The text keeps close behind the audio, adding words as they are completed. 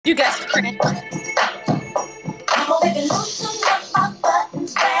You guys friends.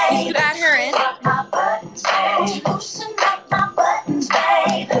 You got her in.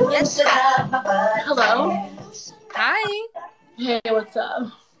 Yes. Hello. Hi. Hey, what's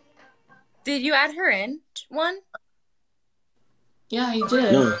up? Did you add her in one? Yeah, he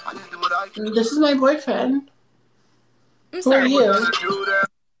did. No. This is my boyfriend. I'm Who sorry. are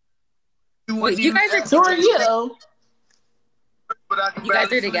you? Wait, you guys are Who are you? You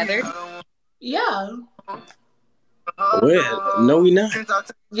guys are together? Yeah. Well, no, we not.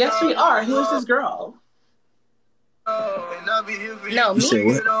 Yes, we are. Who is this girl? No, You said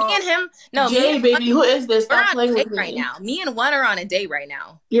what? me and him. No, Jay, baby, who is this? We're Stop on playing a with date me. right now. Me and one are on a date right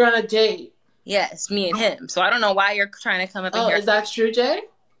now. You're on a date. Yes, me and him. So I don't know why you're trying to come up in here. Is that true, Jay?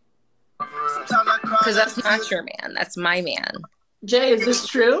 Because that's not your man. That's my man. Jay, is this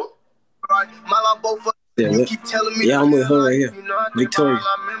true? Yeah, yeah, I'm with her right here, Victoria.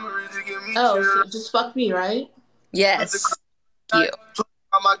 Oh, so just fuck me, right? Yes. You.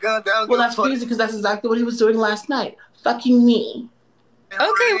 Well, that's crazy because that's exactly what he was doing last night. Fucking me.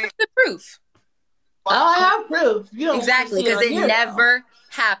 Okay, what's the proof? Oh, I have proof. You don't Exactly, because it never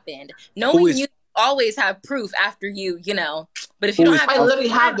happened. Knowing you always have proof after you know. But if you don't have, I literally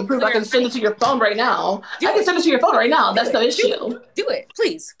have the proof. I can send it to your phone right now. I can send it to your phone right now. That's the issue. Do it,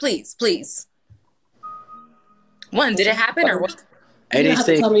 please, please, please. One, did it happen or what? You don't have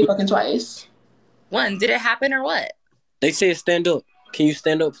to tell me fucking twice. One, did it happen or what? They say stand up. Can you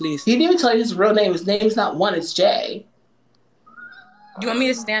stand up, please? He didn't even tell you his real name. His name's not One, it's Jay. Do you want me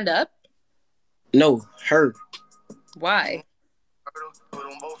to stand up? No, her. Why?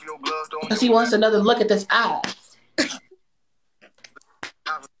 Because he wants another look at this ass.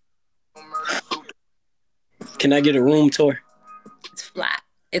 Can I get a room tour? It's flat.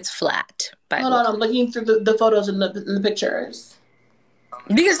 It's flat. Hold on, I'm looking through the photos and the pictures.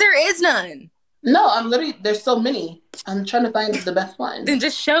 Because there is none. No, I'm literally, there's so many. I'm trying to find the best one. Then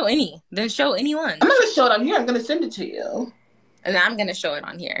just show any. Then show anyone. I'm not going to show it on here. I'm going to send it to you. And I'm going to show it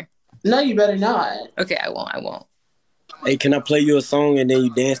on here. No, you better not. Okay, I won't. Hey, can I play you a song and then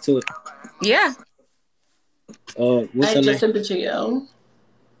you dance to it? Yeah. What's I just sent it to you.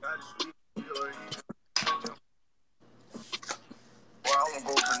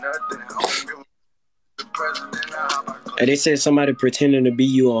 Hey, they said somebody pretending to be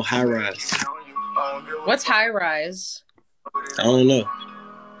you on High Rise. What's High Rise? I don't know.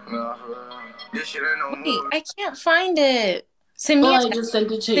 Wait, I can't find it. Send me. I just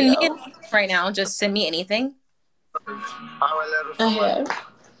sent it to you right now. Just send me anything. I have.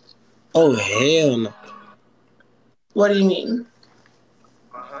 Oh hell no! What do you mean?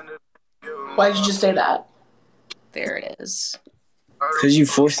 Why did you just say that? There it is. Cause you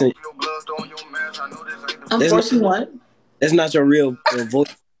forcing. I'm forcing what? That's not your real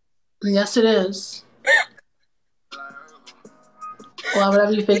voice. Yes, it is. Why would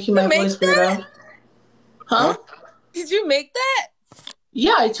I be faking my voice, weirdo? Huh? Did you make that?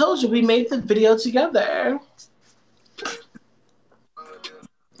 Yeah, I told you we made the video together.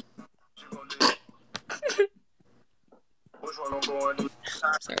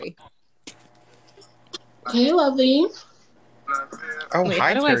 Sorry. Hey, lovely. Oh, wait,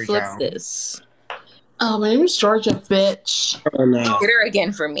 hi, how do I flip this? Oh, my name is Jeorgia, bitch. Oh no! Get her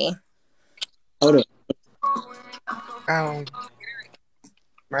again for me. Hold up. Oh.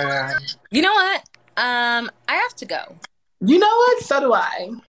 Right. You know what? I have to go. You know what? So do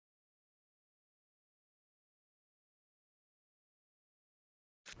I.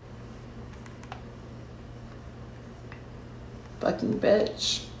 Fucking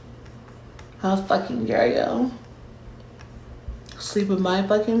bitch. How fucking dare you? Sleep with my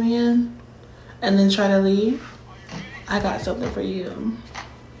fucking man and then try to leave? I got something for you.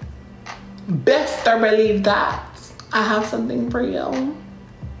 Best believe that. I have something for you.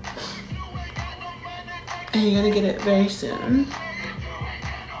 And you're gonna get it very soon.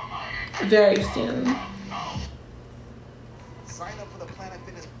 Very soon.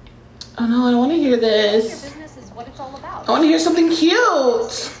 Oh no, I don't want to hear this. Your business is what it's all about. I want to hear something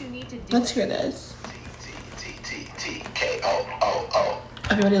cute. Let's hear this.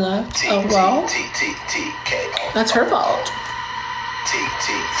 Everybody left? Oh, well. That's her fault.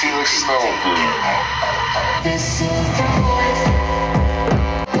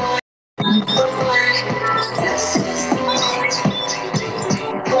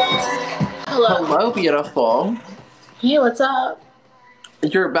 Hello. Hello, beautiful. Hey, what's up?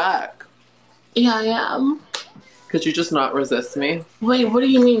 You're back. Yeah, I am. Could you just not resist me? Wait, what do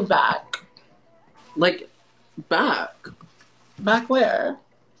you mean back? Like, back. Back where?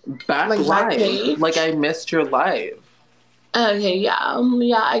 Back Like live. backstage? Like I missed your live. Okay, yeah.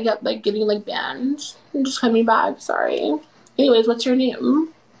 Yeah, I get like getting like banned. I'm just coming back, sorry. Anyways, what's your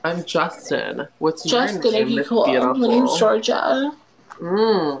name? I'm Justin. What's your Justin, name, okay, Miss cool. My name's Beautiful? Georgia.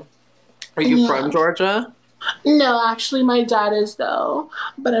 Mm. Are you from Yeah. Georgia? No, actually my dad is though.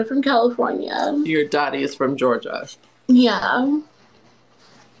 But I'm from California. Your daddy is from Georgia. Yeah.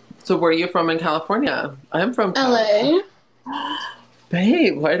 So where are you from in California? I'm from California. LA.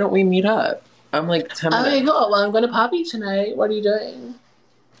 Babe, why don't we meet up? I'm like 10 Okay, minutes. cool. Well, I'm going to Poppy tonight. What are you doing?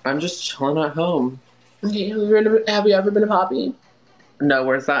 I'm just chilling at home. Okay, have you ever been to Poppy? No,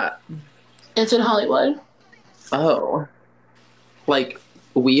 where's that? It's in Hollywood. Oh. Like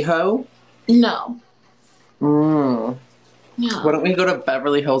WeHo? No. Mm. Yeah. Why don't we go to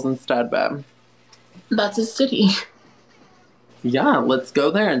Beverly Hills instead, babe? That's a city. Yeah, let's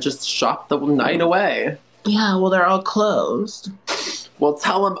go there and just shop the night away. Yeah, well, they're all closed. Well,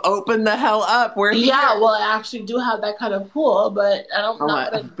 tell them open the hell up. We're here. Yeah, well, I actually do have that kind of pool, but I'm Oh,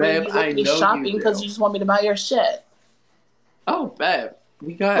 not going to babe, bring you I with me know shopping you because do. you just want me to buy your shit. Oh, babe,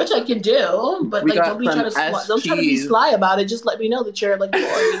 we got. Which I can do, but We like, got don't try to be sly about it. Just let me know that you're like bored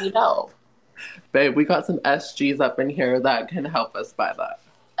and you need help. Babe, we got some SGs up in here that can help us buy that.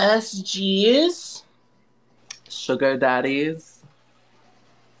 SGs, Sugar daddies.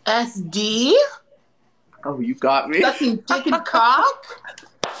 SD, Oh, you got me. sucking dick and cock.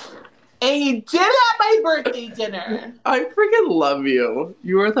 And you did it at my birthday dinner. I freaking love you.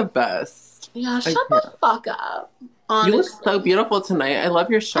 You are the best. Yeah, shut the fuck up. Honestly. You look so beautiful tonight. I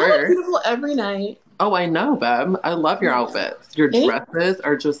love your I look shirt. beautiful every night. Oh, I know, babe. I love your outfits. Your dresses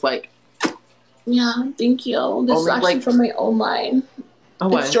are just like. Yeah, thank you. This is actually from my own line.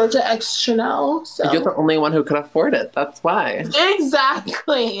 Oh, it's Jeorgia X Chanel. So. You're the only one who could afford it. That's why.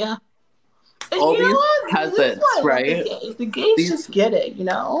 Exactly. And all you know these what? peasants, right? The gays just get it, you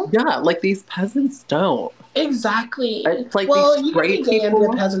know? Yeah, like these peasants don't. Exactly. It's like well, these you can be gay and be a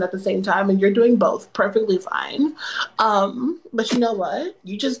people. peasant at the same time, and you're doing both perfectly fine. But you know what?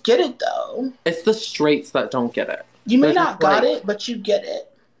 You just get it, though. It's the straights that don't get it. You may not got it, but you get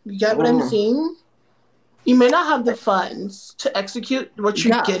it. You get what I'm saying? You may not have the funds to execute what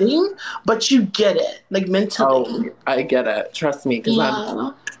you're getting, but you get it, like mentally. Oh, I get it. Trust me, because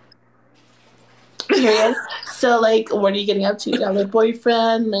I'm. Period. So, like, what are you getting up to? You have a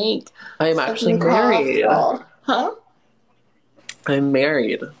boyfriend? Like, I'm actually married. Huh? I'm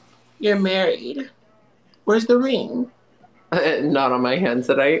married. You're married. Where's the ring? Not on my hand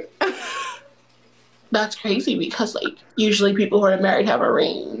tonight. That's crazy because, like, usually people who are married have a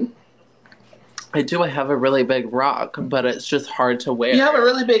ring. I do. I have a really big rock, but it's just hard to wear. You have a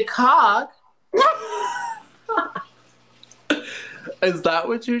really big cock. Is that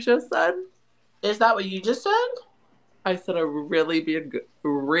what you just said? Is that what you just said? I said a really big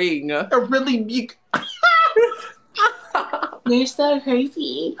ring. A really big. You're so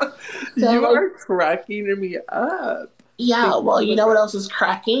crazy. So, you are cracking me up. Yeah, well, you know what else is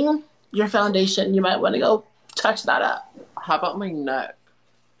cracking? Your foundation. You might want to go touch that up. How about my neck?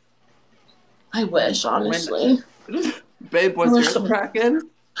 I wish, honestly. Babe, was yours cracking?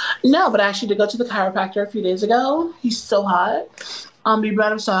 No, but I actually did go to the chiropractor a few days ago. He's so hot. You might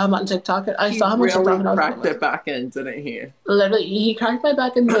have saw him on TikTok. I saw him on TikTok. He really cracked it back in, didn't he? Literally, he cracked my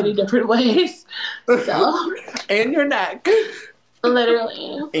back in many different ways. So. And your neck.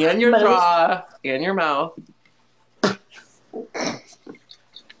 Literally. And your jaw. And your mouth.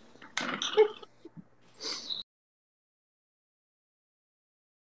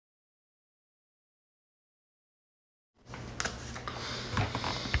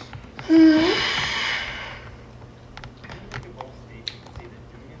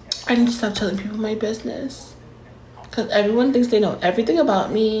 I need to stop telling people my business. Because everyone thinks they know everything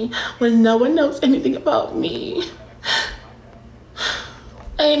about me when no one knows anything about me.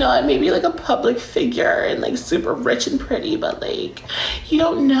 I know I may be like a public figure and like super rich and pretty, but like, you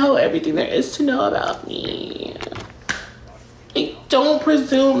don't know everything there is to know about me. Like, don't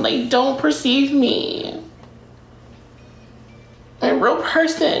presume, like, don't perceive me. I'm a real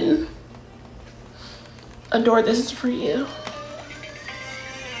person. Adore, this is for you.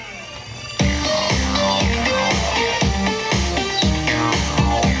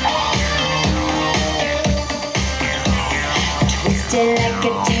 Twisted like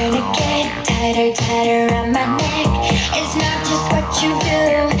a tourniquet, tighter, tighter around my neck. It's not just what you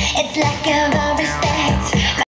do, it's lack of all respect.